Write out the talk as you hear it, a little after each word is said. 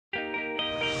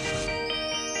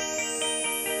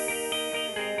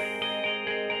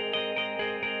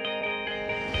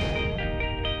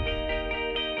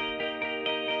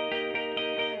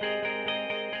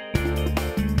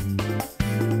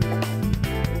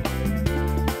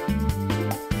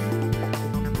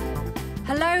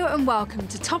and welcome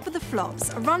to Top of the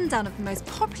Flops, a rundown of the most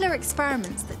popular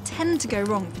experiments that tend to go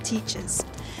wrong for teachers.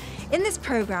 In this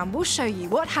programme, we'll show you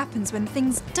what happens when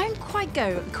things don't quite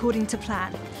go according to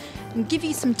plan and give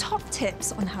you some top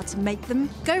tips on how to make them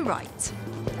go right.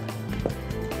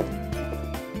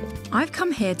 I've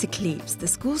come here to CLEAPSS, the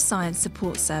School Science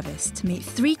Support Service, to meet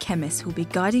 3 chemists who'll be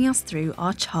guiding us through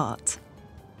our chart.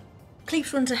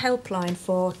 CLEAPSS runs a helpline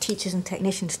for teachers and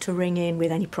technicians to ring in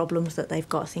with any problems that they've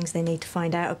got, things they need to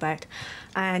find out about.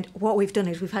 And what we've done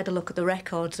is we've had a look at the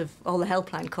records of all the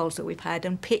helpline calls that we've had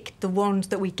and picked the ones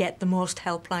that we get the most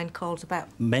helpline calls about.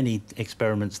 Many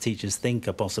experiments teachers think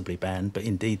are possibly banned, but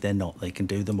indeed they're not. They can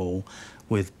do them all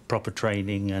with proper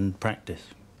training and practice.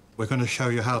 We're going to show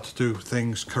you how to do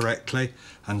things correctly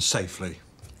and safely.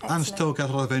 Excellent. And still get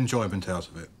a lot of enjoyment out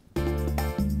of it.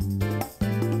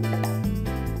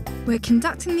 We're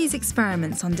conducting these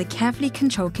experiments under carefully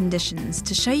controlled conditions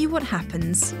to show you what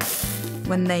happens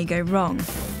when they go wrong.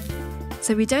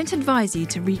 So we don't advise you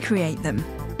to recreate them.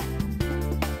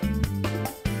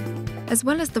 As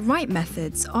well as the right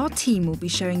methods, our team will be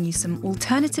showing you some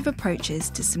alternative approaches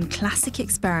to some classic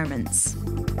experiments.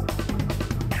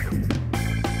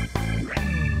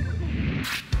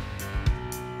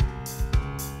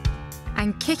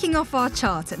 And kicking off our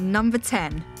chart at number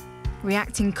 10,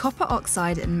 reacting copper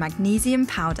oxide and magnesium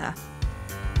powder.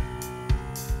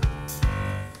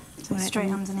 So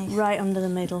straight underneath? Right under the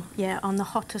middle, yeah, on the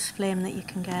hottest flame that you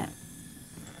can get.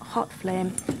 Hot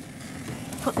flame.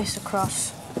 Put this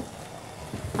across.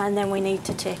 And then we need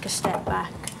to take a step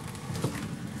back.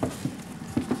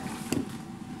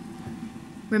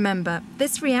 Remember,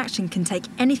 this reaction can take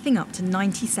anything up to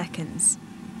 90 seconds.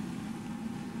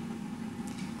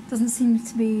 Doesn't seem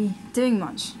to be doing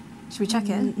much. Should we check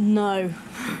it? No.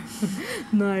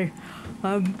 No.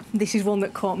 This is one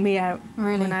that caught me out.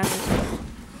 Really? When I was...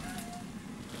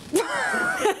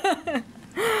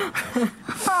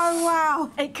 Oh, wow.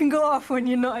 It can go off when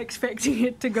you're not expecting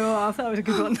it to go off. That was a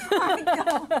good one. Oh, my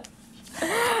God.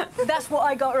 That's what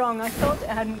I got wrong. I thought it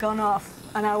hadn't gone off,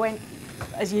 and I went,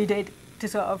 as you did, to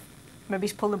sort of maybe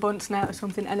pull the bunsen out or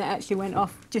something, and it actually went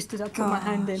off just as I put my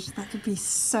hand in. That could be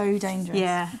so dangerous.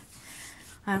 Yeah.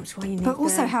 That's why you need. But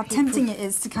also how tempting it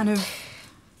is to kind of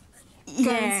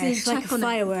go and see, it's like check a on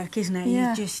firework, isn't it?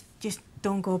 Yeah. You just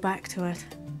don't go back to it.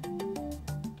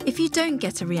 If you don't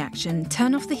get a reaction,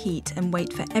 turn off the heat and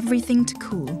wait for everything to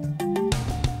cool.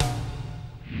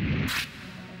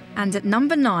 And at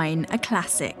number 9, a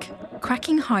classic,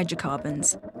 cracking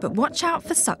hydrocarbons. But watch out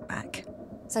for suckback.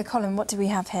 So, Colin, what do we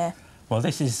have here? Well,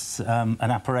 this is an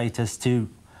apparatus to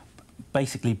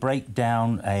basically break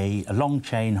down a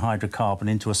long-chain hydrocarbon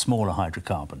into a smaller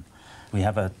hydrocarbon. We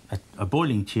have a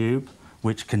boiling tube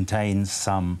which contains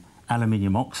some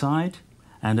aluminium oxide,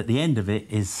 and at the end of it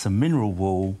is some mineral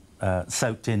wool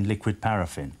soaked in liquid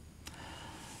paraffin.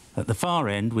 At the far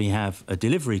end, we have a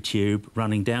delivery tube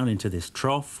running down into this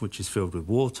trough, which is filled with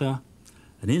water,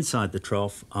 and inside the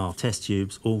trough are test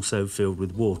tubes also filled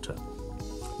with water.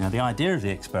 Now, the idea of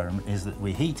the experiment is that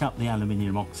we heat up the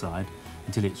aluminium oxide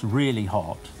until it's really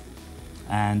hot,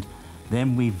 and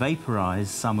then we vaporise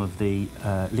some of the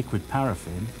liquid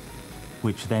paraffin,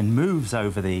 which then moves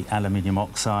over the aluminium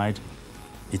oxide.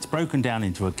 It's broken down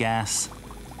into a gas,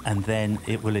 and then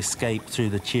it will escape through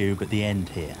the tube at the end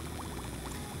here.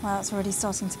 Well, it's already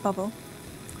starting to bubble.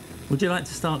 Would you like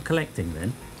to start collecting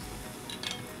then?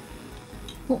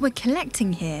 What we're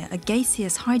collecting here are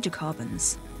gaseous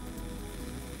hydrocarbons.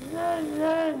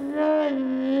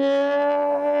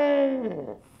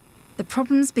 The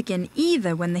problems begin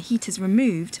either when the heat is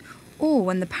removed or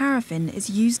when the paraffin is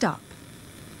used up.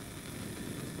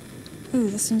 Ooh,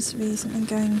 there seems to be something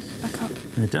going back up.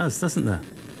 It does, doesn't there?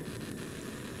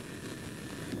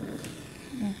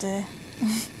 Oh dear.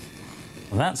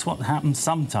 Well, that's what happens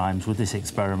sometimes with this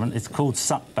experiment. It's called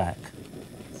suckback.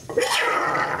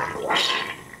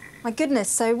 My goodness,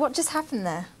 so what just happened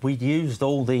there? We'd used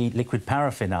all the liquid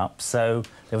paraffin up, so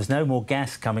there was no more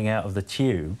gas coming out of the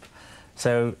tube.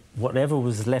 So whatever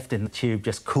was left in the tube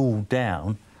just cooled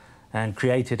down and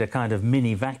created a kind of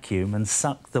mini vacuum and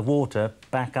sucked the water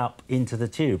back up into the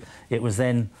tube. It was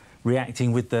then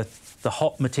reacting with the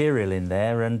hot material in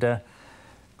there and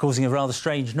causing a rather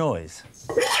strange noise.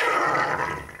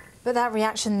 But that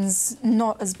reaction's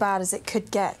not as bad as it could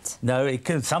get. No, it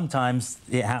could. Sometimes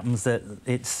it happens that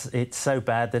it's so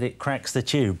bad that it cracks the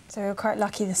tube. So we're quite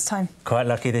lucky this time. Quite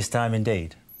lucky this time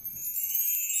indeed.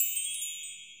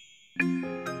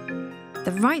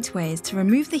 The right way is to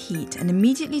remove the heat and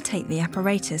immediately take the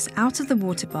apparatus out of the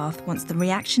water bath once the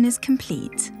reaction is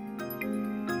complete.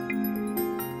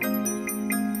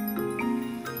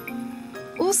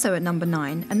 Also at number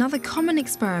 9, another common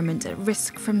experiment at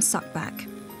risk from suckback.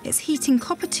 It's heating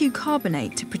copper 2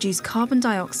 carbonate to produce carbon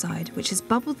dioxide, which has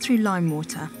bubbled through lime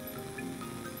water.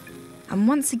 And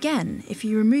once again, if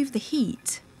you remove the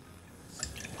heat,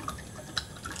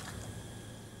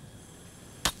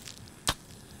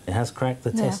 it has cracked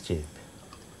the test tube.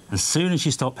 As soon as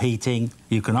you stop heating,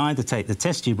 you can either take the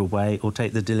test tube away or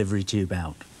take the delivery tube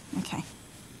out. OK.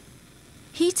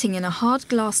 Heating in a hard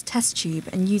glass test tube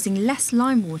and using less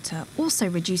lime water also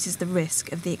reduces the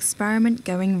risk of the experiment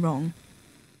going wrong.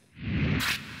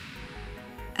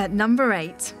 At number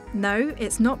 8, no,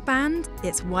 it's not banned,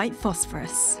 it's white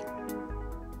phosphorus.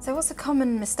 So what's a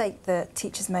common mistake that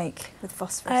teachers make with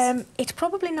phosphorus? It's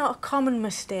probably not a common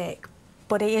mistake,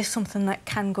 but it is something that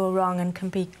can go wrong and can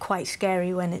be quite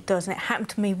scary when it does. And it happened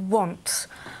to me once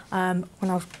when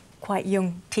I was quite a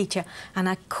young teacher, and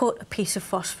I cut a piece of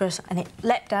phosphorus and it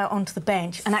leapt out onto the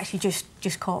bench and actually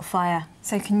just caught fire.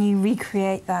 So can you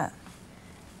recreate that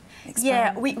experiment?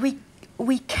 Yeah,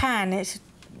 we can. It's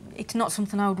not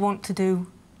something I would want to do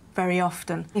very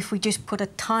often. If we just put a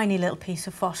tiny little piece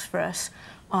of phosphorus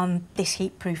on this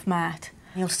heat-proof mat,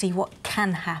 you'll see what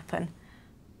can happen.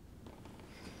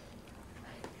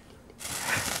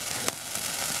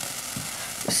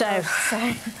 So,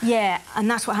 yeah, and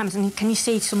that's what happens. And can you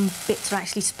see some bits are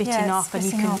actually spitting off, and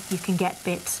you can get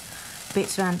bits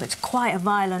around, but it's quite a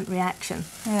violent reaction.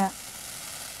 Yeah.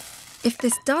 If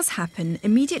this does happen,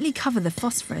 immediately cover the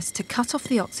phosphorus to cut off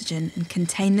the oxygen and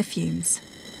contain the fumes.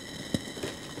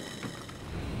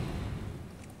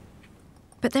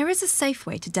 But there is a safe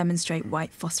way to demonstrate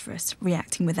white phosphorus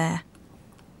reacting with air.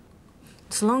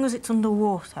 As long as it's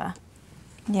underwater,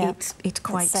 it's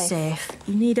quite safe.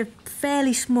 You need a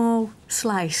fairly small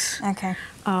slice. OK.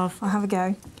 I'll have a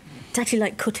go. It's actually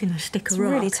like cutting a stick of rock.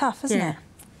 It's really tough, isn't it?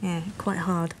 Yeah, quite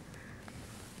hard.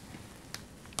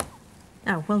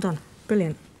 Oh, well done.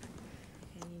 Brilliant.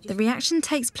 The reaction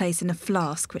takes place in a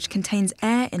flask which contains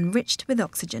air enriched with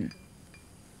oxygen.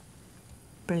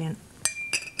 Brilliant.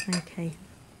 OK.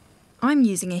 I'm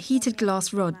using a heated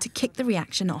glass rod to kick the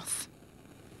reaction off.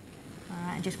 All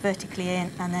right, just vertically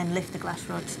in and then lift the glass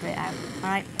rod straight out. All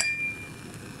right.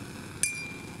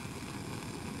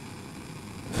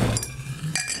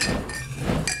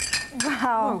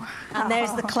 Wow. And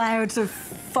there's the clouds of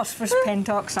phosphorus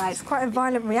pentoxide. It's quite a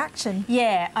violent reaction.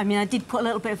 Yeah, I mean, I did put a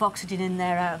little bit of oxygen in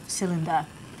there out of the cylinder,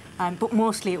 but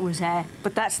mostly it was air.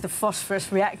 But that's the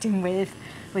phosphorus reacting with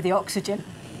the oxygen.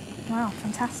 Wow,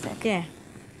 fantastic. Yeah.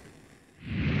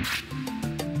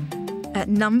 At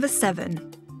number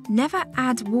 7, never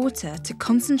add water to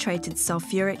concentrated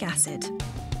sulfuric acid.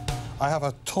 I have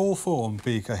a tall form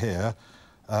beaker here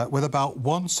with about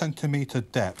 1 centimetre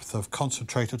depth of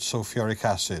concentrated sulfuric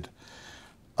acid.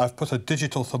 I've put a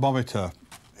digital thermometer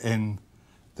in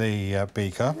the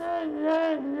beaker.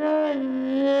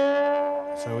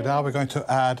 So now we're going to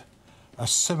add a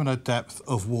similar depth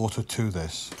of water to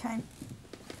this. OK.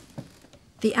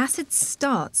 The acid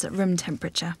starts at room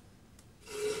temperature.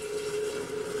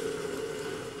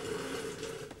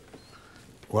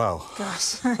 Wow.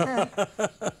 Gosh.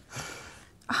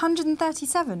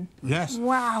 137? Yes.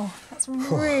 Wow, that's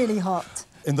really hot.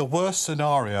 In the worst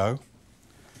scenario,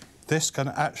 this can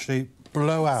actually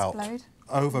blow out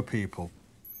over people.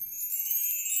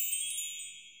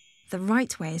 The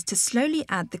right way is to slowly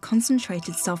add the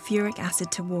concentrated sulfuric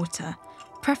acid to water,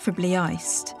 preferably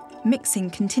iced, mixing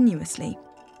continuously.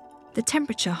 The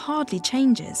temperature hardly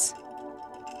changes.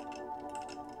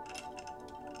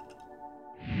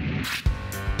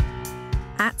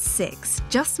 At 6,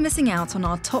 just missing out on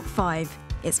our top 5,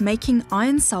 it's making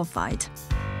iron sulfide.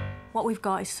 What we've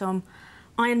got is some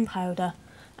iron powder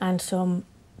and some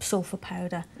sulphur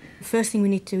powder. The first thing we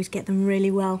need to do is get them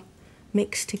really well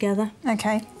mixed together.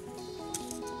 OK.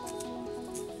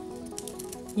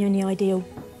 You any idea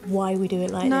why we do it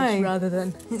like this rather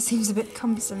than... It seems a bit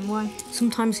cumbersome. Why?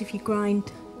 Sometimes if you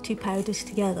grind 2 powders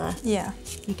together,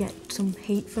 you get some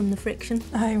heat from the friction.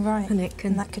 Oh, right. And it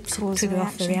can that could cause trigger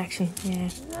off the reaction. Yeah.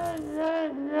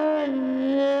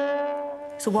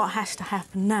 So what has to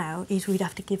happen now is we'd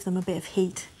have to give them a bit of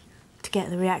heat to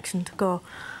get the reaction to go.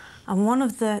 And one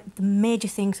of the major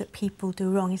things that people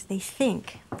do wrong is they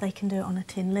think they can do it on a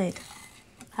tin lid.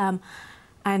 And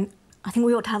I think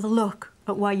we ought to have a look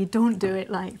at why you don't do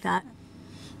it like that.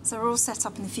 So we're all set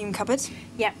up in the fume cupboard?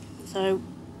 Yep. So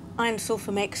iron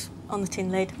sulphur mix on the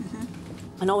tin lid.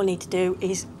 And all we need to do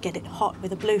is get it hot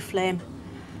with a blue flame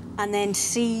and then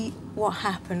see what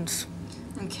happens.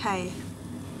 OK.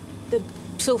 The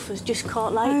sulphur's just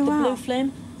caught light, the blue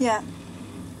flame. Yeah.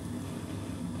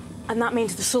 And that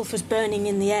means the sulphur's burning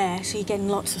in the air, so you're getting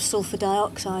lots of sulphur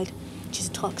dioxide, which is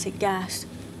a toxic gas.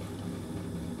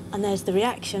 and there's the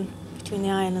reaction between the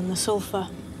iron and the sulphur.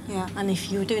 Yeah. And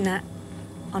if you were doing that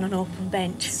on an open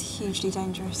bench... It's hugely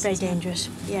dangerous. Very dangerous,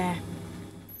 yeah.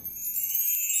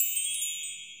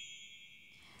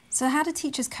 So how do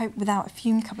teachers cope without a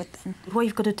fume cupboard then? What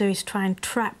you've got to do is try and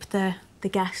trap the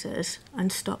gases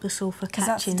and stop the sulphur catching. Because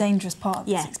that's the dangerous part of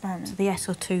this experiment. The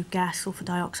SO2 gas, sulphur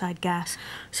dioxide gas.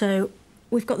 So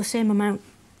we've got the same amount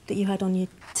that you had on your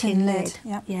tin lid.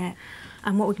 Yep. Yeah.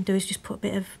 And what we can do is just put a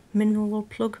bit of mineral oil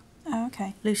plug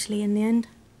loosely in the end,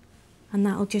 and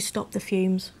that'll just stop the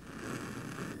fumes.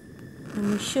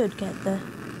 And we should get the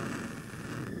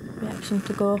reaction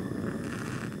to go.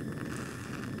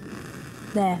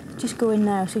 There, just go in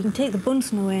now. So you can take the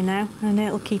Bunsen away now, and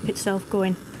it'll keep itself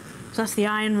going. So that's the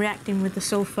iron reacting with the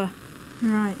sulphur.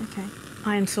 Right, OK.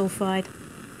 Iron sulphide.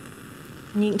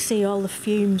 And you can see all the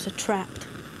fumes are trapped.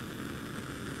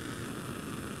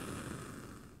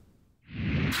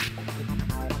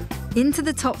 Into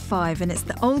the top 5, and it's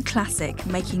the old classic,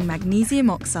 making magnesium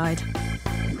oxide.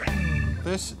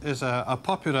 This is a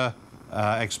popular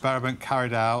experiment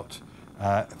carried out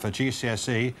for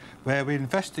GCSE, where we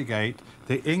investigate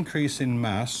the increase in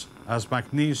mass as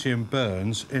magnesium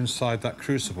burns inside that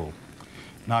crucible.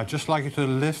 Now, I'd just like you to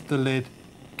lift the lid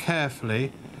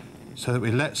carefully so that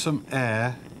we let some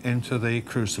air into the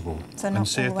crucible and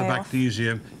see if the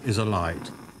magnesium is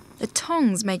alight. The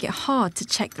tongs make it hard to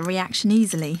check the reaction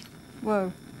easily.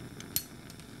 Whoa.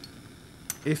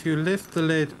 If you lift the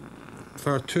lid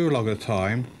for too long a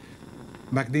time,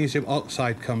 magnesium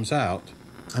oxide comes out,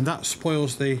 and that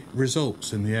spoils the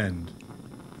results in the end.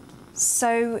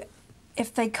 So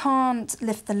if they can't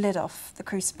lift the lid off the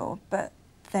crucible, but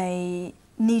they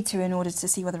need to in order to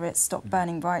see whether it's stopped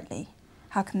burning brightly,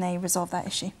 how can they resolve that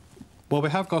issue? Well, we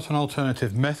have got an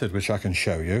alternative method which I can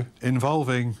show you,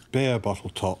 involving beer bottle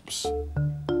tops.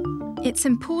 It's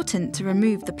important to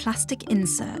remove the plastic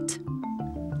insert.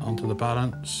 Onto the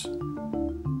balance.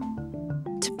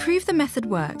 To prove the method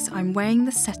works, I'm weighing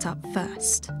the setup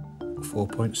first.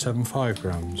 4.75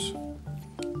 grams.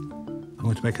 I'm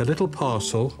going to make a little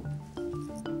parcel,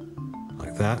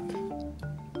 like that,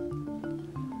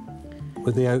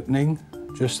 with the opening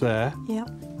just there. Yep.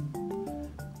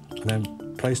 And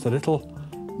then place the little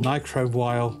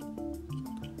nitro-wire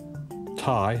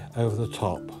tie over the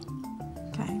top.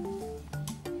 OK.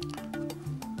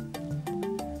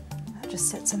 That just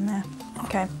sits in there.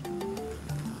 OK.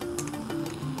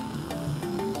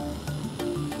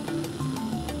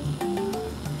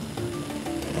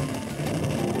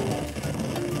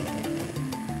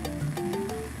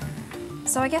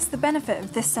 So I guess the benefit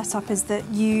of this setup is that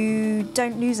you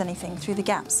don't lose anything through the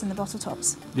gaps in the bottle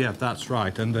tops. Yeah, that's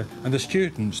right, and the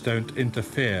students don't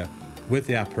interfere with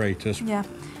the apparatus. Yeah,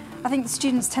 I think the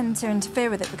students tend to interfere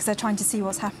with it because they're trying to see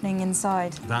what's happening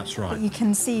inside. That's right. But you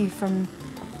can see from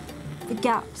the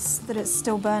gaps that it's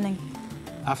still burning.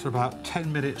 After about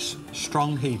 10 minutes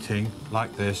strong heating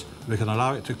like this, we can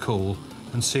allow it to cool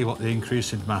and see what the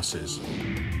increase in mass is.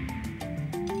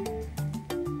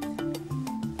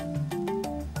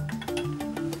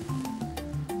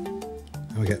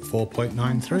 We get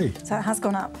 4.93. So it has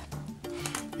gone up.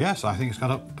 Yes, I think it's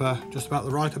gone up just about the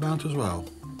right amount as well.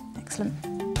 Excellent.